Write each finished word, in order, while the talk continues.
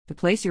To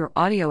place your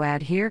audio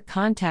ad here,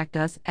 contact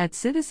us at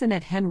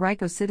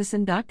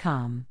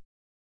citizen@henricocitizen.com.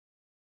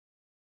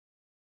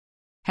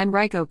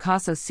 Henrico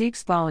Casa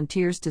seeks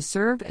volunteers to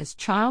serve as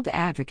child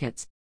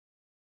advocates.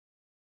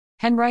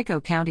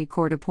 Henrico County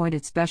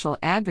Court-appointed special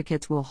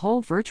advocates will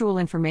hold virtual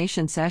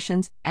information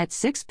sessions at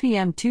 6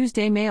 p.m.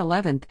 Tuesday, May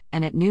 11th,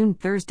 and at noon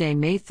Thursday,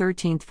 May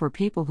 13th for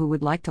people who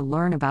would like to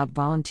learn about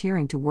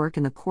volunteering to work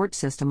in the court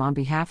system on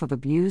behalf of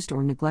abused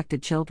or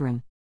neglected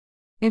children.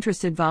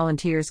 Interested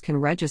volunteers can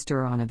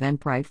register on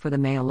Eventbrite for the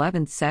May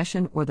 11th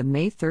session or the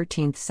May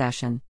 13th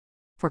session.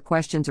 For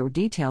questions or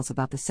details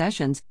about the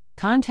sessions,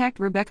 contact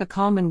Rebecca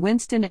Coleman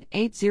Winston at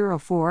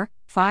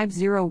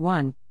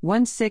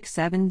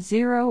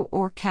 804-501-1670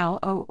 or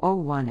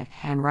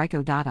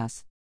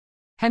cal001@henrico.us.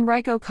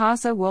 Henrico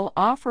Casa will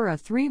offer a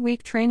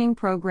 3-week training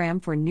program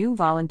for new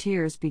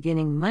volunteers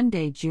beginning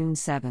Monday, June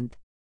 7th.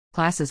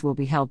 Classes will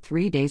be held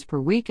 3 days per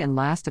week and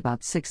last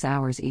about 6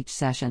 hours each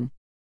session.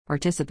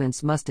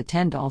 Participants must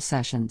attend all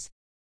sessions.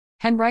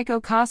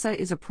 Henrico Casa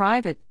is a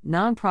private,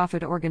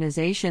 nonprofit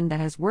organization that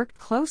has worked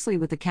closely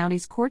with the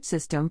county's court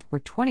system for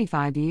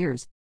 25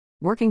 years.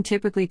 Working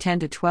typically 10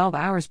 to 12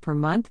 hours per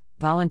month,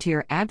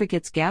 volunteer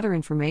advocates gather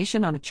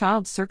information on a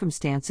child's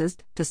circumstances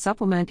to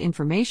supplement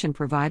information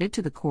provided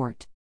to the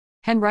court.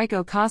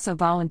 Henrico Casa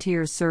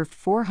volunteers served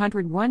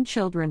 401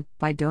 children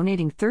by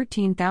donating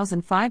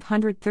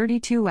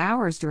 13,532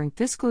 hours during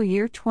fiscal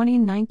year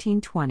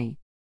 2019-20.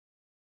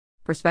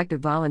 Prospective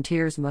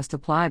volunteers must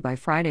apply by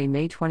Friday,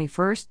 May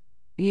 21st,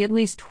 be at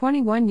least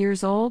 21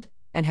 years old,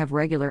 and have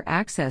regular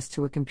access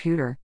to a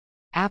computer.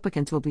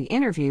 Applicants will be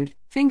interviewed,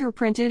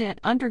 fingerprinted, and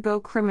undergo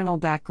criminal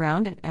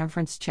background and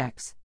reference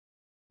checks.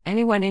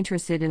 Anyone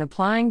interested in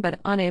applying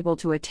but unable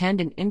to attend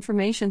an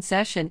information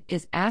session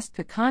is asked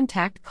to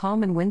contact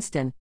Coleman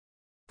Winston.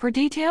 For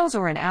details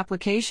or an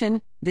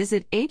application,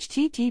 visit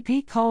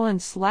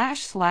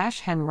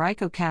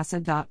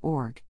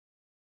http://henricocasa.org.